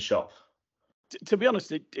for in the shop? To be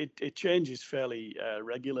honest, it changes fairly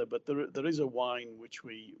regular, but there is a wine which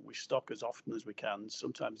we stock as often as we can.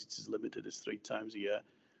 Sometimes it's as limited as 3 times a year.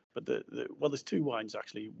 But there's 2 wines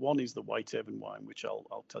actually. One is the Whitehaven wine, which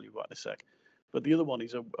I'll tell you about in a sec. But the other one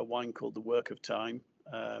is a wine called the Work of Time.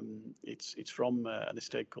 It's from an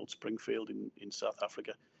estate called Springfield in South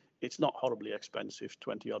Africa. It's not horribly expensive,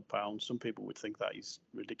 20 odd pounds. Some people would think that is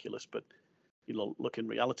ridiculous, but look, in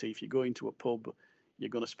reality, if you go into a pub, you're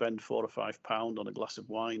going to spend £4 or £5 on a glass of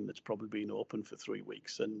wine that's probably been open for 3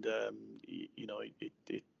 weeks, and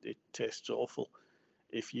it tastes awful.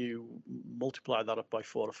 If you multiply that up by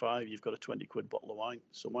 4 or 5, you've got a 20 quid bottle of wine.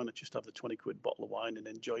 So why not just have the 20 quid bottle of wine and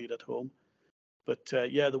enjoy it at home? But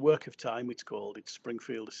the Work of Time, it's called. It's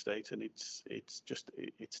Springfield Estate, and it's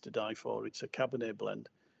to die for. It's a Cabernet blend.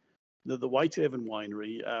 The Whitehaven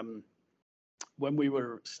winery. When we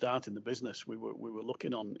were starting the business, we were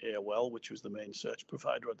looking on AOL, which was the main search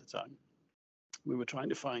provider at the time. We were trying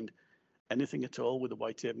to find anything at all with a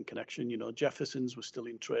Whitehaven connection. Jefferson's was still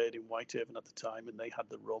in trade in Whitehaven at the time, and they had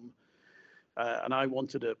the rum. And I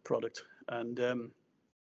wanted a product, and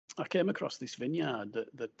I came across this vineyard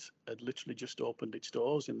that had literally just opened its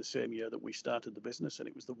doors in the same year that we started the business, and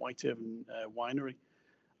it was the Whitehaven Winery.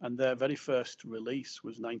 And their very first release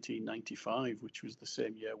was 1995, which was the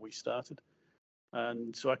same year we started.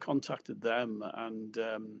 And so I contacted them, and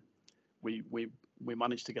we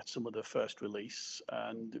managed to get some of the first release,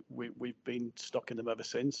 and we've been stocking them ever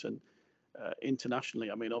since. And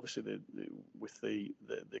internationally, I mean, obviously with the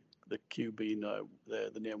Q being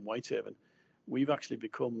the name Whitehaven, we've actually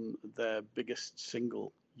become their biggest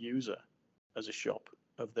single user as a shop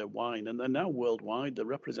of their wine, and they're now worldwide. They're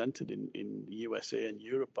represented in the USA and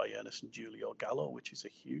Europe by Ernest and Julio Gallo, which is a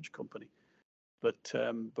huge company. But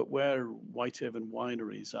where Whitehaven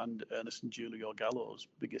Wineries and Ernest and Julio Gallo's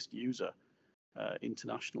biggest user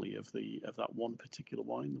internationally of that one particular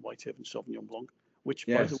wine, the Whitehaven Sauvignon Blanc, which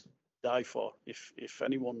by the way, die for. If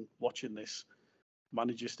anyone watching this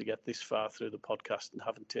manages to get this far through the podcast and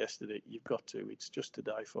haven't tasted it, you've got to. It's just to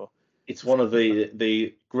die for. It's one of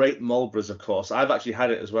the great Marlboroughs, of course. I've actually had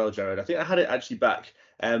it as well, Jared. I think I had it actually back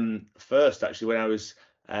first, actually, when I was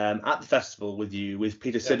at the festival with you, with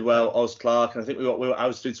Peter Sidwell, Oz Clark, and I think I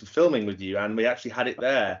was doing some filming with you, and we actually had it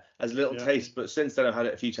there as a little taste. But since then, I've had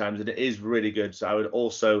it a few times, and it is really good. So I would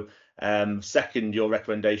also second your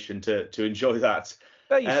recommendation to enjoy that.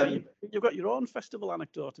 You've got your own festival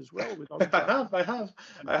anecdote as well. I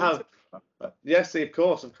have. Yes, of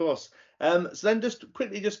course. So then just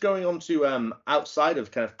quickly going on to outside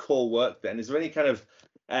of kind of core work then, is there any kind of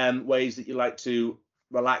ways that you like to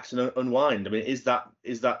relax and unwind? I mean, is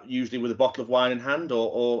that usually with a bottle of wine in hand,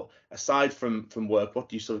 or aside from work, what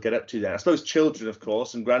do you sort of get up to then? I suppose children, of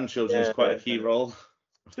course, and grandchildren is quite a key role.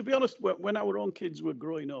 To be honest, when our own kids were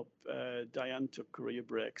growing up, Diane took career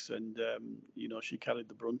breaks, and she carried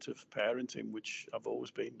the brunt of parenting, which I've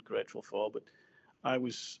always been grateful for. But I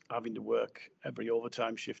was having to work every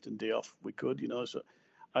overtime shift and day off we could, So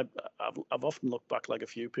I've often looked back, like a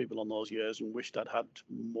few people, on those years and wished I'd had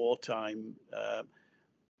more time.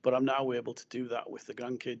 But I'm now able to do that with the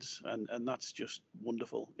grandkids, and that's just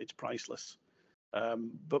wonderful. It's priceless.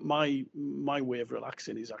 But my way of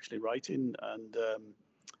relaxing is actually writing, and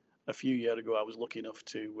a few years ago, I was lucky enough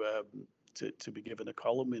to be given a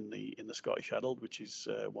column in the Scottish Herald, which is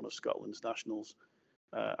one of Scotland's nationals,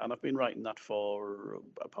 and I've been writing that for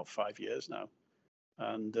about 5 years now.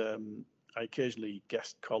 And I occasionally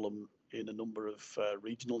guest column in a number of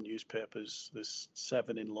regional newspapers. There's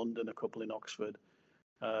 7 in London, a couple in Oxford.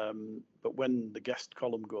 But when the guest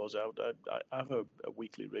column goes out, I have a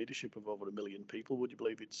weekly readership of over 1 million people. Would you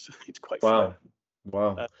believe it's quite fun?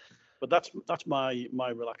 Wow. But that's my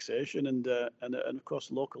relaxation, and of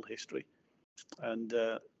course local history. And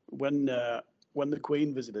when the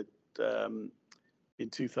Queen visited in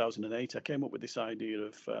 2008, I came up with this idea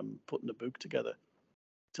of putting a book together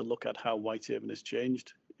to look at how Whitehaven has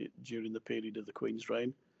changed during the period of the Queen's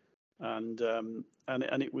reign, and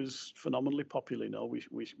it was phenomenally popular.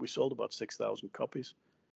 We sold about 6,000 copies,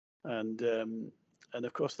 and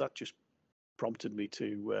of course that just prompted me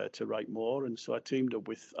to write more. And so I teamed up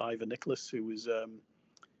with Ivor Nicholas, who was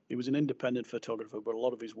he was an independent photographer, but a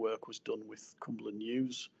lot of his work was done with Cumberland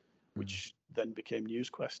News, which then became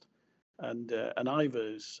NewsQuest. And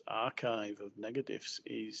Ivor's archive of negatives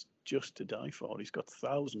is just to die for. He's got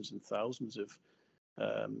thousands and thousands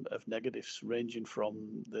of negatives, ranging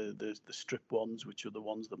from the strip ones, which are the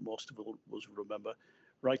ones that most of us remember,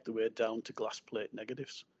 right the way down to glass plate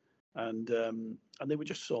negatives. And there were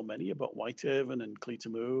just so many about Whitehaven and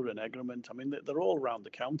Cleatormoor and Egremont. I mean, they're all around the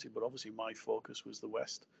county, but obviously my focus was the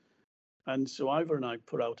west. And so Ivor and I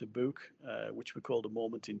put out a book, which we called A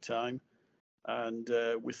Moment in Time, and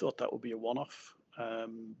we thought that would be a one-off.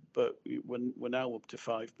 But we're now up to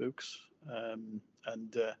 5 books,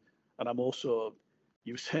 and I'm also,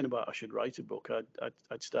 you were saying about I should write a book.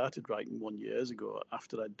 I'd started writing one years ago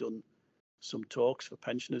after I'd done some talks for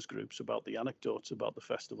pensioners groups about the anecdotes about the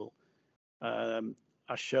festival.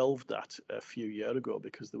 I shelved that a few years ago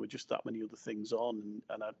because there were just that many other things on,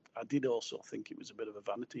 and I did also think it was a bit of a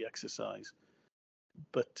vanity exercise.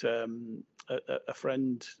 But a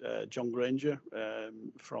friend, John Granger,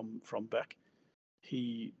 from Beck,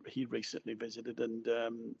 he recently visited,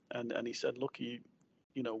 and he said, look,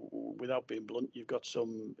 without being blunt, you've got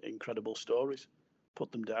some incredible stories.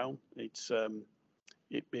 Put them down.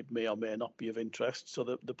 It may or may not be of interest. So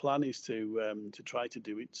the plan is to try to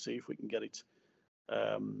do it, see if we can get it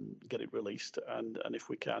released, and if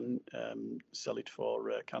we can, sell it for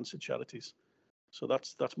cancer charities. So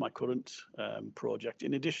that's my current project.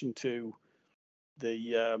 In addition to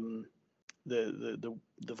the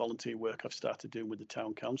volunteer work I've started doing with the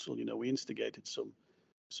town council, we instigated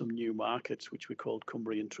some new markets, which we called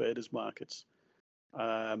Cumbrian Traders Markets.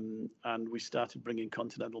 And we started bringing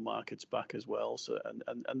continental markets back as well. So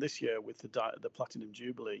and this year, with the Platinum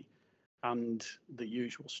Jubilee and the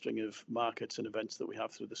usual string of markets and events that we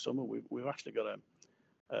have through the summer, we've actually got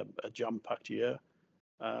a jam-packed year.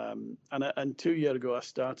 And 2 years ago, I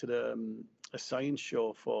started a science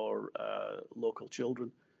show for local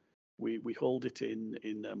children. We hold it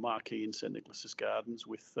in Marquee in St Nicholas's Gardens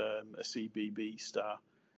with a CBB star,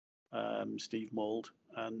 Steve Mould,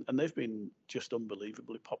 and they've been just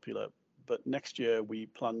unbelievably popular. But next year we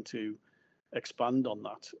plan to expand on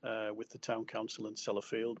that with the town council in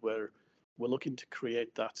Sellafield, where we're looking to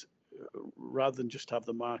create that rather than just have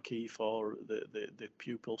the marquee for the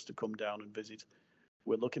pupils to come down and visit.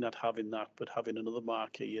 We're looking at having that, but having another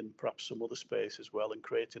marquee and perhaps some other space as well, and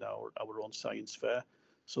creating our own science fair,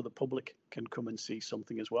 so the public can come and see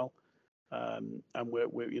something as well. And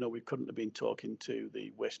we couldn't have been talking to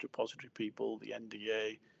the waste repository people, the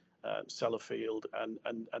NDA, Sellafield,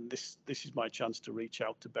 and this is my chance to reach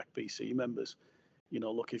out to BEC members.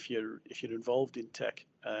 Look, if you're involved in tech,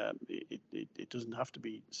 it doesn't have to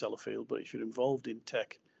be Sellafield, but if you're involved in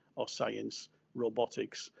tech or science,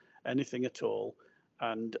 robotics, anything at all,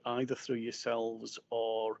 and either through yourselves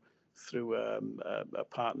or through a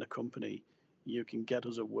partner company, you can get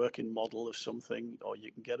us a working model of something, or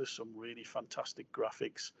you can get us some really fantastic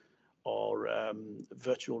graphics or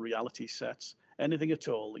virtual reality sets, anything at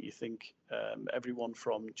all that you think everyone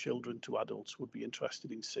from children to adults would be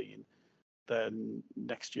interested in seeing. Then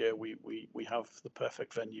next year we have the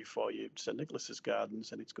perfect venue for you, St Nicholas's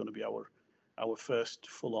Gardens, and it's going to be our first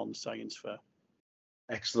full-on science fair.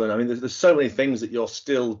 Excellent. I mean, there's so many things that you're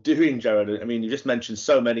still doing, Jared. I mean, you just mentioned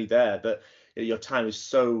so many there, but your time is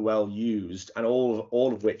so well used, and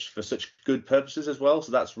all of which for such good purposes as well.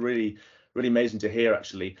 So that's really, really amazing to hear.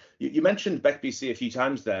 Actually, you mentioned BEC a few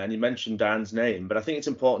times there, and you mentioned Dan's name, but I think it's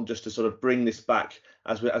important just to sort of bring this back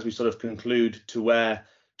as we sort of conclude to where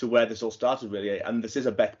this all started, really. And this is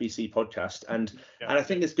a BEC podcast, and I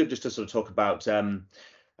think it's good just to sort of talk about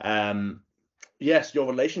yes, your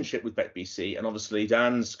relationship with BEC, and obviously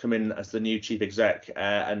Dan's come in as the new chief exec,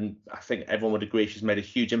 and I think everyone would agree she's made a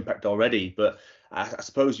huge impact already. But I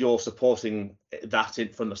suppose you're supporting that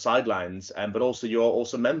from the sidelines, but also you're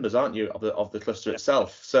also members, aren't you, of the cluster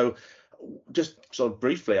itself? So, just sort of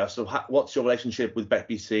briefly, what's your relationship with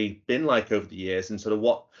BEC been like over the years, and sort of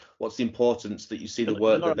what's the importance that you see the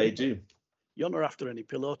work that they do? You're not after any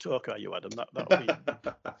pillow talk, are you, Adam? That would be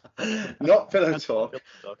not pillow talk.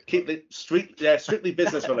 Keep it strictly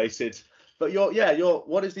business related. But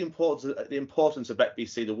what is the importance of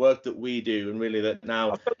BEC, the work that we do, and really that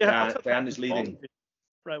now Dan is leading?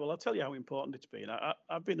 Right. Well, I'll tell you how important it's been.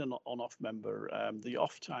 I've been an on-off member. The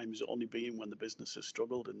off times only been when the business has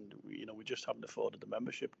struggled, and we just haven't afforded the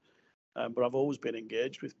membership. But I've always been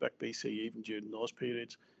engaged with BEC even during those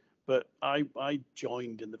periods. But I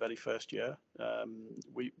joined in the very first year.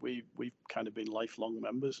 We've kind of been lifelong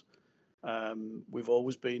members. We've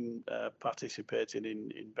always been participating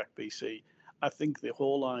in BEC. I think the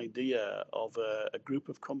whole idea of a group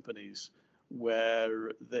of companies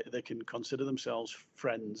where they can consider themselves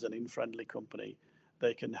friends and in friendly company,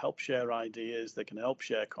 they can help share ideas, they can help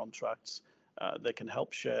share contracts, they can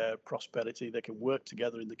help share prosperity, they can work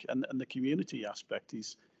together and the community aspect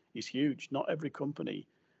is huge. Not every company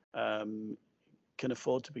can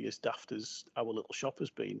afford to be as daft as our little shop has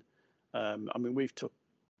been. I mean, we've took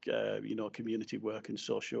community work and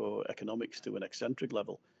socio-economics to an eccentric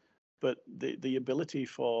level, but the ability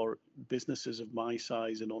for businesses of my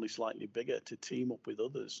size and only slightly bigger to team up with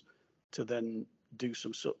others to then do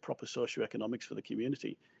some proper socio-economics for the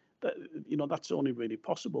community, that's only really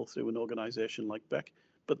possible through an organisation like BEC.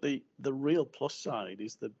 But the real plus side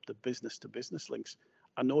is the business to business links.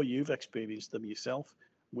 I know you've experienced them yourself.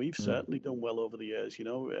 We've certainly done well over the years,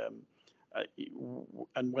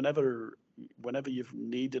 and whenever you've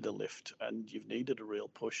needed a lift and you've needed a real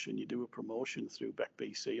push, and you do a promotion through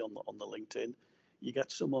BEC on the LinkedIn, you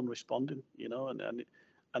get someone responding,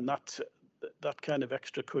 and that kind of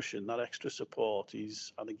extra cushion, that extra support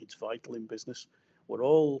I think it's vital in business. We're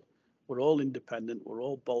all independent. We're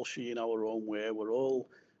all bolshy in our own way. We're all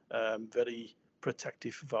very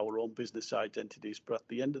protective of our own business identities, but at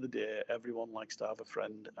the end of the day, everyone likes to have a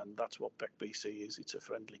friend, and that's what BEC is. It's a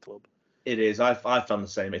friendly club. It is. I've found the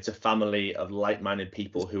same. It's a family of like-minded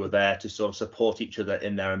people who are there to sort of support each other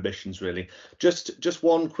in their ambitions, really. Just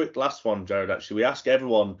one quick last one, Jared. Actually, we ask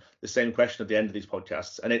everyone the same question at the end of these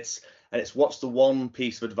podcasts, and it's what's the one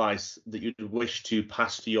piece of advice that you'd wish to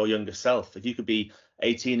pass to your younger self? If you could be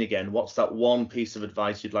 18 again, what's that one piece of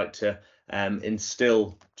advice you'd like to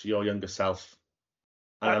instill to your younger self?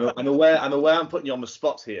 And I'm aware I'm putting you on the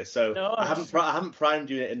spot here, so no, I haven't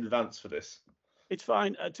primed you in advance for this. It's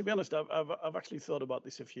fine. To be honest, I've actually thought about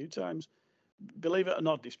this a few times. Believe it or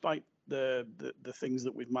not, despite the things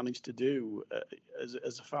that we've managed to do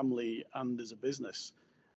as a family and as a business,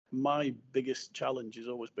 my biggest challenge has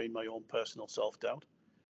always been my own personal self-doubt.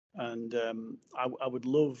 And I would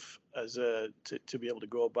love to be able to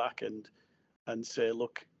go back and say,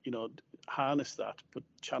 look, harness that, but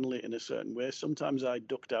channel it in a certain way. Sometimes I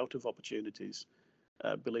ducked out of opportunities,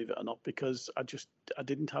 believe it or not, because I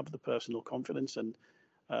didn't have the personal confidence. And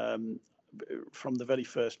from the very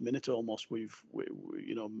first minute, almost,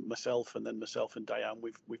 myself and Diane,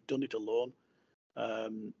 we've done it alone.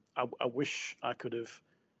 I wish I could have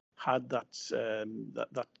had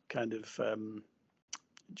that kind of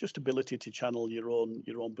just ability to channel your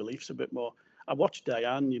own beliefs a bit more. I watched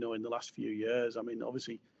Diane, in the last few years. I mean,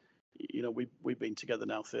 obviously, we've been together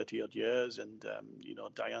now 30 odd years, and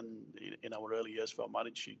Diane, in our early years of our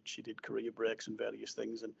marriage, she did career breaks and various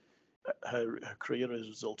things, and her career as a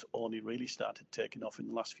result only really started taking off in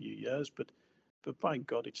the last few years. But by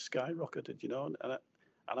God, it skyrocketed, and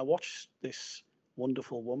I watched this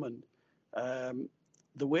wonderful woman,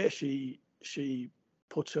 the way she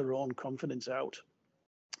puts her own confidence out,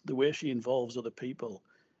 the way she involves other people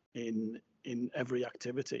in every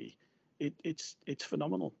activity, it's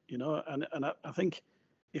phenomenal, and I think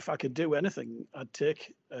if I could do anything, I'd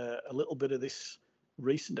take a little bit of this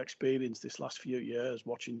recent experience, this last few years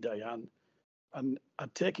watching Diane, and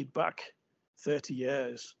I'd take it back 30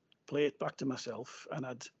 years, play it back to myself, and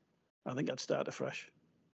I think I'd start afresh.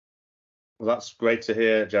 Well, that's great to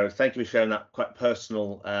hear, Jared. Thank you for sharing that quite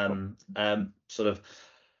personal sort of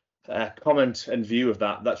comment and view of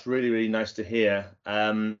that. That's really, really nice to hear.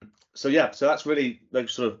 So that's really like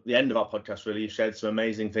sort of the end of our podcast. Really, you shared some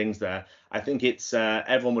amazing things there. I think it's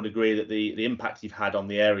everyone would agree that the impact you've had on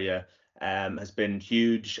the area has been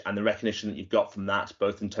huge, and the recognition that you've got from that,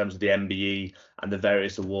 both in terms of the MBE and the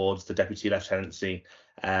various awards, the Deputy Lieutenancy,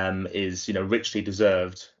 is richly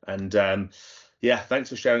deserved. And thanks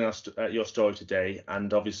for sharing your story today,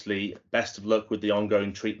 and obviously best of luck with the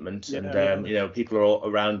ongoing treatment. People are all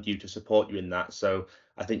around you to support you in that. So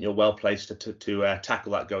I think you're well placed to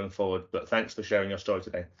tackle that going forward. But thanks for sharing your story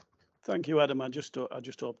today. Thank you, Adam. I just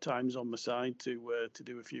hope time's on my side to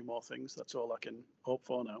do a few more things. That's all I can hope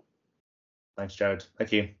for now. Thanks, Jared.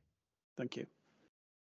 Thank you. Thank you.